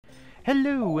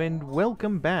Hello and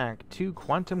welcome back to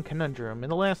Quantum Conundrum. In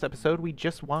the last episode, we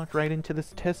just walked right into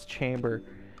this test chamber.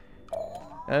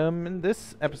 In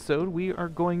this episode, we are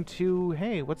going to...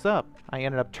 Hey, what's up? I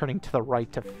ended up turning to the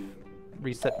right to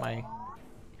reset my...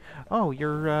 Oh,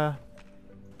 you're,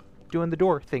 doing the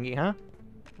door thingy, huh?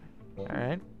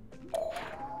 Alright.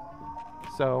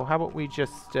 So, how about we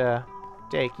just,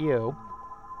 take you.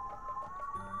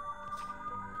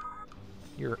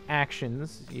 Your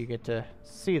actions, you get to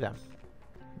see them.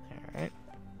 Alright.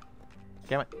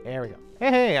 Come on. There we go.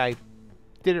 Hey, I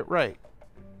did it right.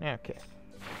 Okay.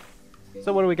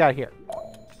 So what do we got here?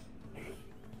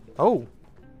 Oh.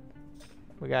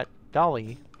 We got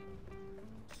Dolly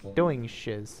doing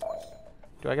shiz.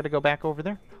 Do I gotta go back over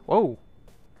there? Whoa.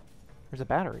 There's a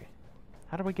battery.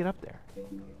 How do I get up there?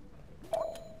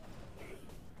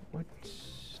 What?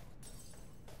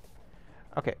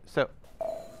 Okay, so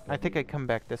I think I come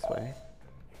back this way.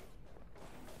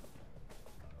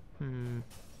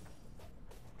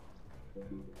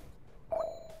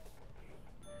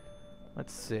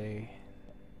 Let's see.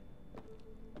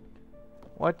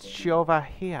 What's over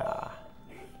here?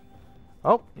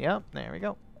 Oh, yep, there we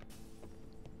go.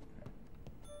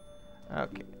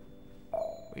 Okay.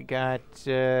 We got,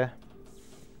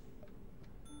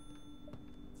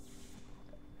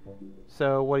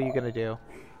 So, what are you gonna do?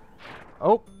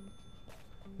 Oh!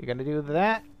 You're gonna do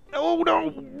that? Oh no!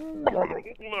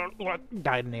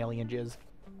 Died in alien jizz.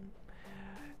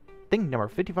 Thing number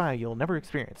 55 you'll never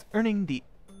experience. Then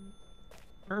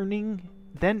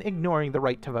ignoring the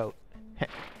right to vote.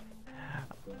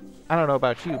 I don't know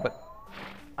about you, but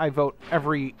I vote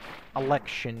every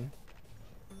election.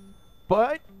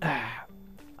 But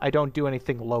I don't do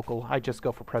anything local. I just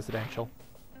go for presidential.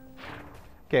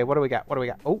 Okay, what do we got? What do we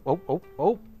got? Oh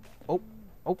no!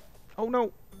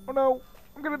 Oh no!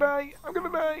 I'm gonna die! I'm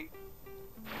gonna die!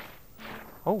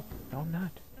 Oh, no I'm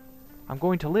not. I'm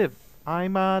going to live.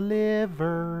 I'm a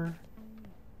liver.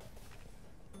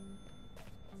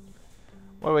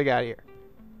 What do we got here?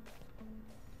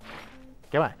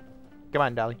 Come on. Come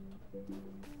on, Dolly.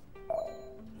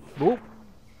 Boop.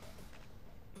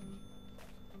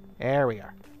 There we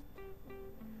are.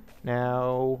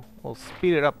 Now, we'll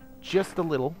speed it up just a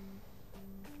little.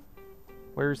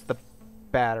 Where's the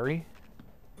battery?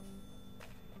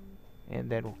 And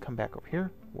then we'll come back over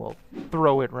here. We'll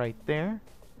throw it right there.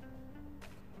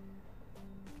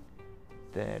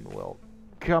 Then we'll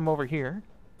come over here.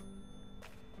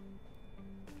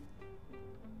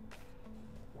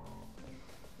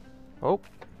 Oh.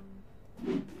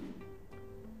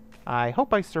 I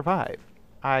hope I survive.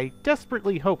 I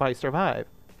desperately hope I survive.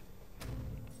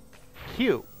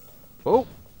 Q. Oh.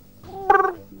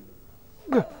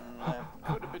 Could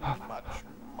have been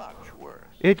much worse.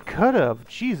 It could have.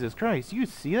 Jesus Christ. You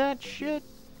see that shit?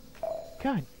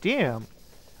 God damn.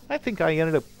 I think I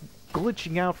ended up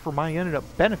glitching out for my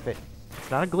benefit.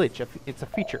 It's not a glitch. It's a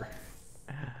feature.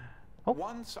 Oh.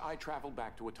 Once I traveled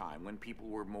back to a time when people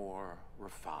were more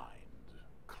refined,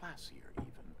 classier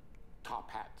even. Top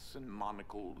hats and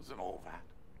monocles and all that.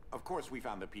 Of course, we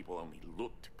found that people only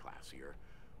looked classier.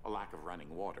 A lack of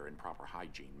running water and proper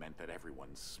hygiene meant that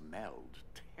everyone smelled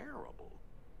terrible.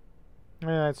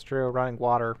 Yeah, that's true. Running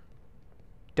water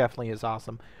definitely is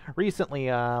awesome. Recently,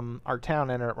 our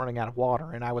town ended up running out of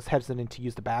water, and I was hesitant to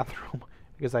use the bathroom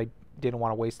because I didn't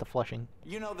want to waste the flushing.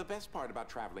 You know, the best part about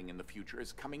traveling in the future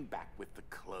is coming back with the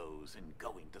clothes and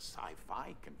going to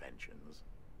sci-fi conventions.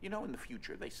 You know, in the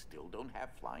future, they still don't have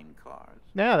flying cars.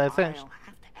 Yeah, that's it. I'll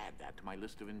have to add that to my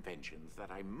list of inventions that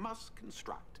I must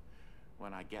construct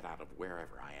when I get out of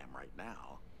wherever I am right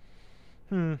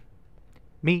now.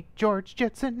 Meet George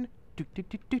Jetson. Do, do,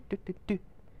 do, do, do, do, do.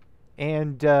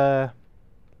 And,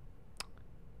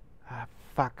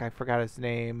 fuck, I forgot his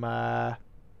name.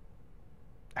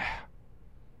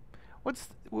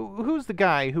 Who's the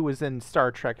guy who was in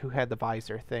Star Trek who had the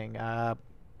visor thing? God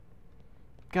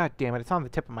damn it, it's on the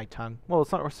tip of my tongue. Well,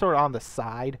 it's not, sort of on the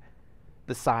side.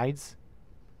 The sides.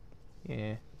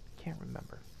 Yeah, can't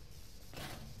remember.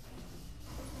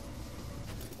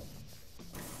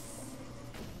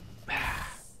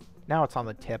 Now it's on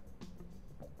the tip.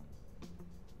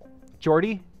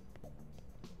 Geordi?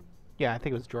 Yeah, I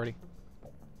think it was Geordi.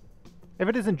 If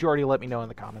it isn't Geordi, let me know in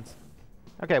the comments.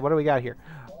 Okay, what do we got here?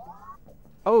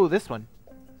 Oh, this one.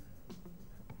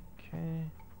 Okay.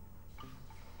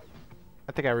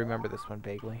 I think I remember this one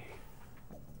vaguely.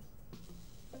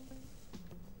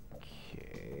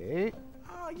 Okay.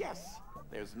 Ah, yes.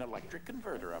 There's an electric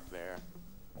converter up there.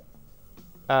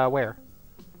 Where?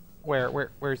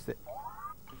 Where's the...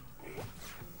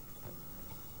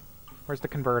 Where's the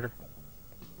converter?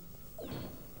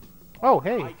 Oh,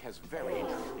 hey. Ike has very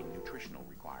interesting nutritional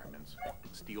requirements.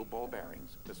 Steel ball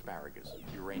bearings, asparagus,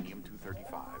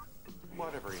 uranium-235.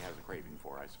 Whatever he has a craving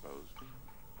for, I suppose.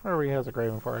 Whatever he has a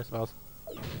craving for, I suppose.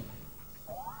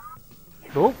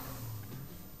 Cool.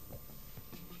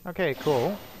 Okay,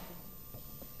 cool.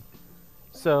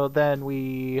 So then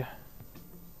we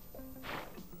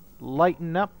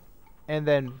lighten up, and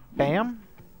then bam,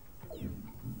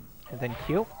 and then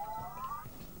Q.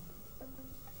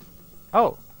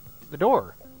 Oh, the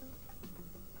door.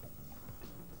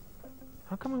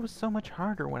 How come it was so much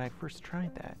harder when I first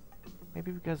tried that?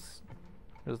 Maybe because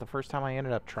it was the first time I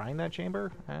ended up trying that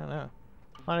chamber? I don't know.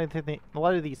 A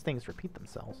lot of these things repeat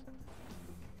themselves.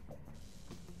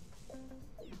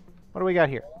 What do we got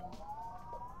here?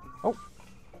 Oh.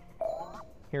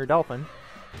 Here, dolphin.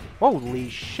 Holy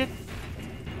shit.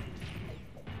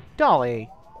 Dolly.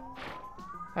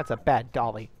 That's a bad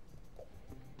dolly.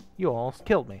 You almost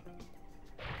killed me.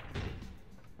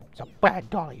 It's a bad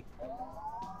dolly.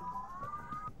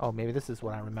 Oh, maybe this is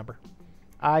what I remember.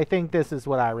 I think this is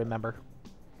what I remember.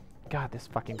 God, this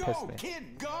fucking pissed me. Go,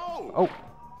 kid, go! Oh.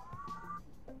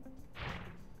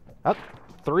 Up.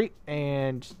 3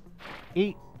 and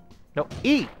E. No,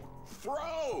 E!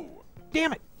 Throw!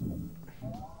 Damn it!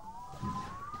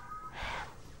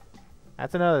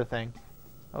 That's another thing.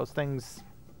 Those things...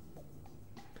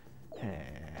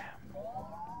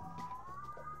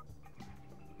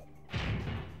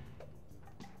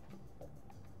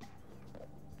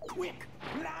 Quick,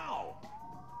 now!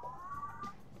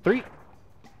 3.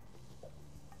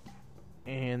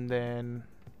 And then...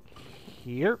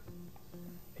 here.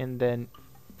 And then...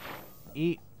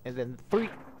 E. And then 3.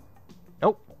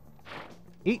 Nope.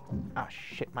 E. Ah,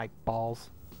 shit, my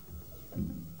balls.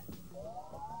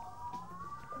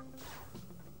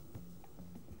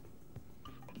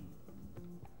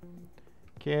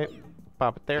 Okay,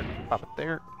 pop it there, pop it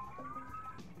there.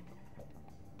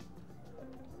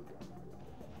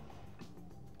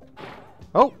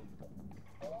 Oh!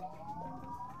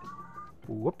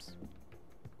 Whoops.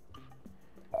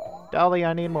 Dolly,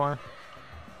 I need more.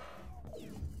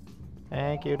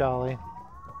 Thank you, Dolly.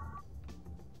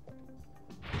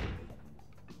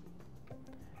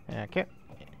 Okay.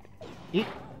 Eat.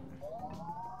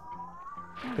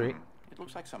 3. It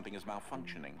looks like something is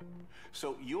malfunctioning.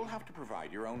 So you'll have to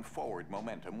provide your own forward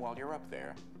momentum while you're up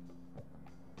there.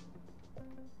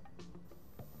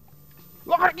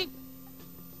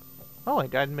 Oh, I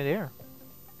died in midair.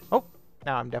 Oh,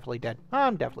 now I'm definitely dead.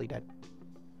 I'm definitely dead.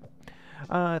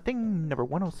 Thing number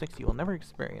 106 you will never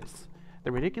experience.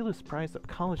 The ridiculous price of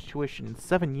college tuition in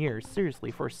 7 years. Seriously,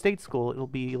 for a state school, it'll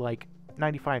be like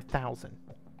 $95,000.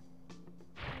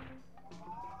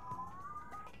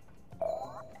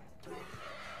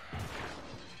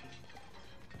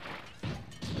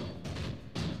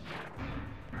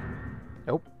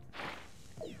 Nope.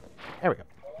 There we go.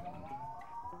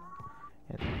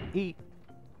 And eat.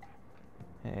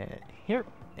 And here.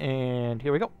 And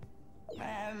here we go.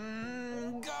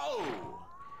 And go!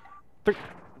 3.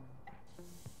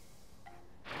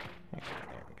 There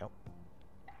we go.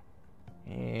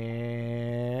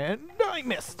 And I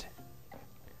missed.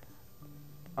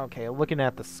 Okay, looking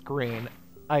at the screen,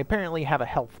 I apparently have a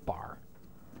health bar.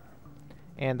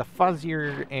 And the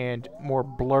fuzzier and more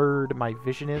blurred my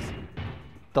vision is,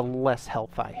 the less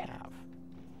health I have.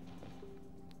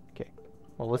 Okay,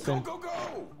 well listen. Go, go,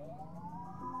 go!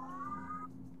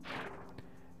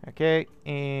 Okay,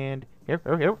 and here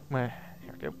we go.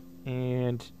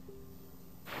 And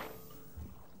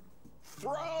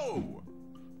throw!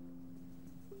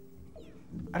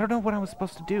 I don't know what I was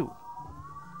supposed to do.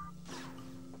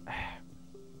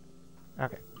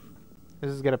 Okay.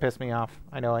 This is gonna piss me off.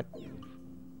 I know it.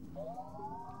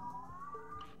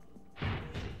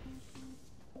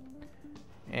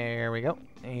 There we go.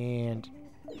 And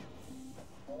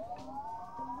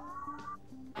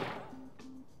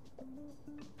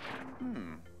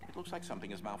It looks like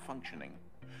something is malfunctioning.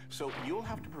 So you'll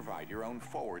have to provide your own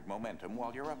forward momentum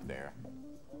while you're up there.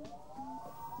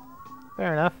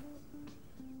 fair enough.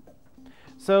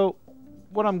 So,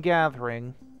 what I'm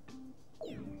gathering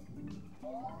is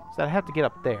that I have to get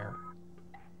up there.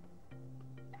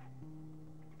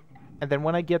 And then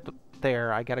when I get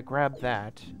there, I gotta grab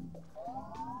that.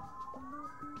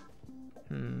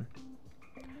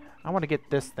 I want to get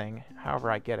this thing,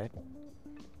 however I get it.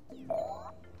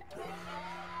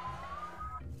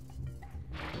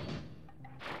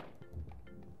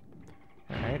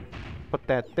 Alright, put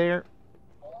that there.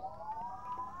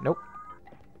 Nope.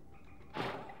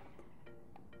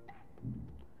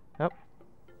 Nope.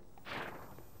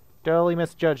 Totally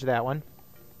misjudged that one.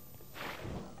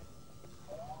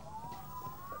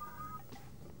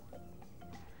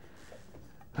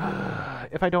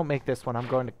 if I don't make this one, I'm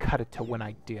going to cut it to when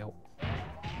I do.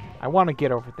 I want to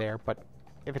get over there, but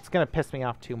if it's gonna piss me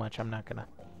off too much, I'm not gonna.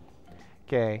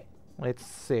 Okay, let's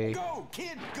see. Go,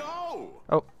 kid, go!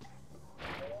 Oh.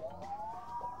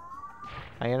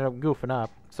 I ended up goofing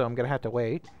up, so I'm gonna have to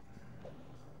wait.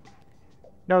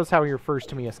 Notice how he refers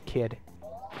to me as kid.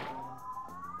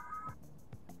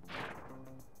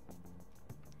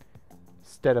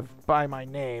 Instead of by my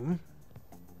name.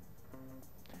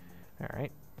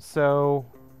 Alright, so...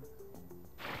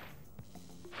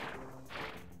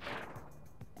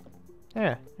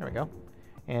 yeah, there we go.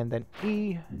 And then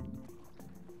E.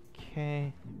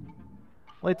 Okay.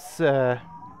 Let's, throw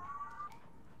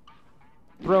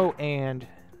and...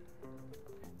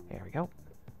 there we go.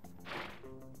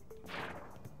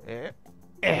 There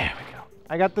we go.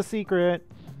 I got the secret.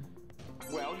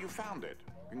 Well, you found it.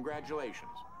 Congratulations.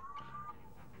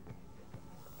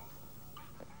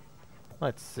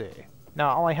 Let's see.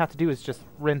 Now, all I have to do is just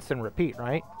rinse and repeat,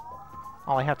 right?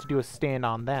 All I have to do is stand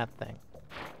on that thing.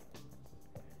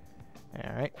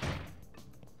 Alright.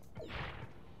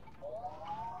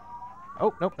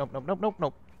 Oh, nope, nope, nope, nope, nope,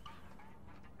 nope.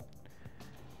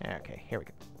 Okay, here we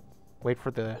go. Wait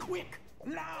for the... Quick,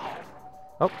 now!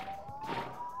 Oh.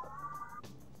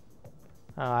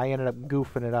 I ended up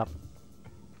goofing it up.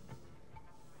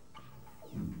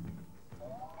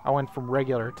 I went from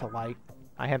regular to light.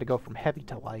 I had to go from heavy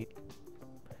to light.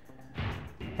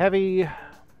 Heavy.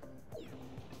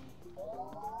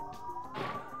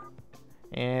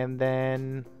 And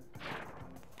then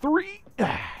 3.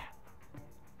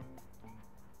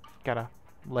 Gotta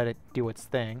let it do its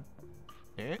thing.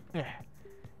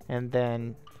 And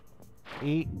then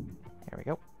E. There we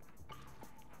go.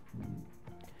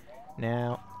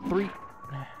 Now 3.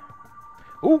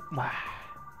 Ooh!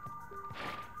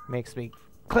 Makes me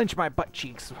clench my butt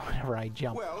cheeks whenever I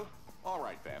jump. Well, all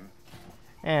right then.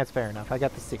 That's fair enough. I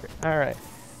got the secret. Alright.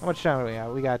 How much time do we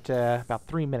have? We got about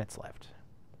 3 minutes left.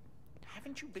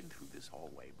 Haven't you been through this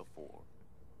hallway before?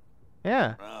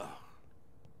 Yeah. Ugh.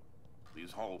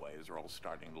 These hallways are all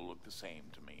starting to look the same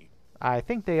to me. I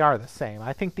think they are the same.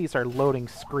 I think these are loading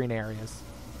screen areas.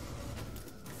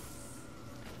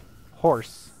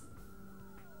 Horse.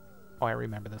 Oh, I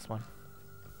remember this one.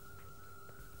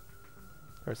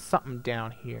 There was something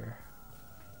down here.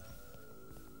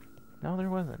 No, there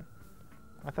wasn't.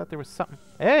 I thought there was something.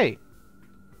 Hey!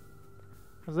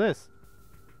 What's this?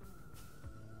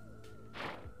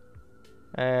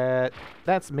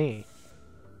 That's me.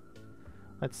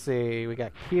 Let's see. We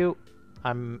got cute.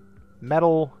 I'm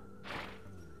metal.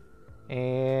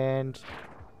 And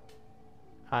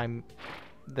I'm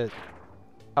the...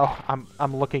 oh,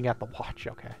 I'm looking at the watch.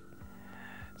 Okay.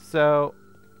 So,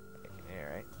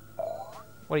 alright.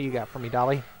 What do you got for me,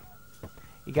 Dolly?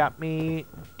 You got me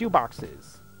 2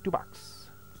 boxes. 2 box.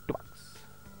 2 box.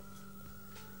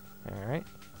 Alright.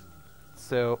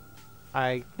 So,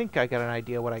 I think I got an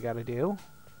idea what I gotta do.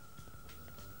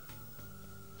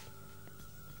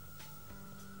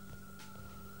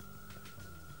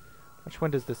 Which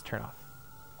one does this turn off?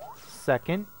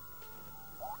 Second.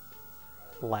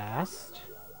 Last.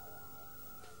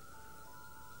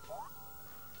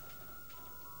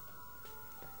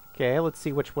 Okay, let's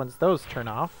see which ones those turn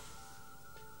off.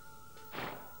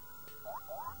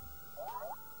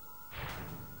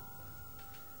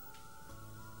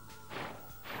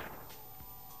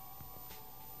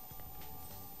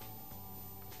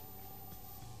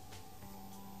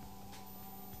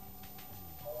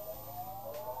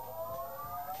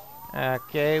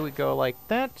 Okay, we go like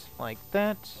that, like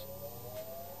that.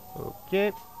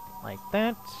 Okay, like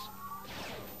that.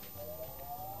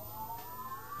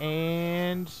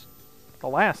 And the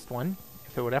last one,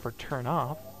 if it would ever turn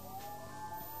off.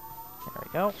 There we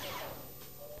go.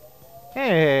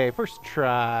 Hey, first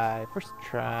try, first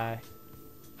try.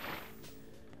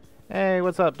 Hey,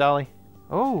 what's up, Dolly?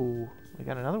 Oh, we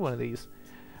got another one of these.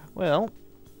 Well,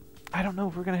 I don't know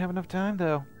if we're going to have enough time,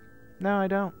 though. No, I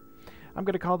don't. I'm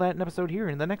going to call that an episode here.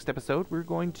 In the next episode, we're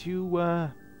going to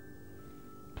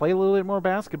play a little bit more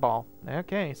basketball.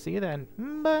 Okay, see you then.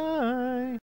 Bye!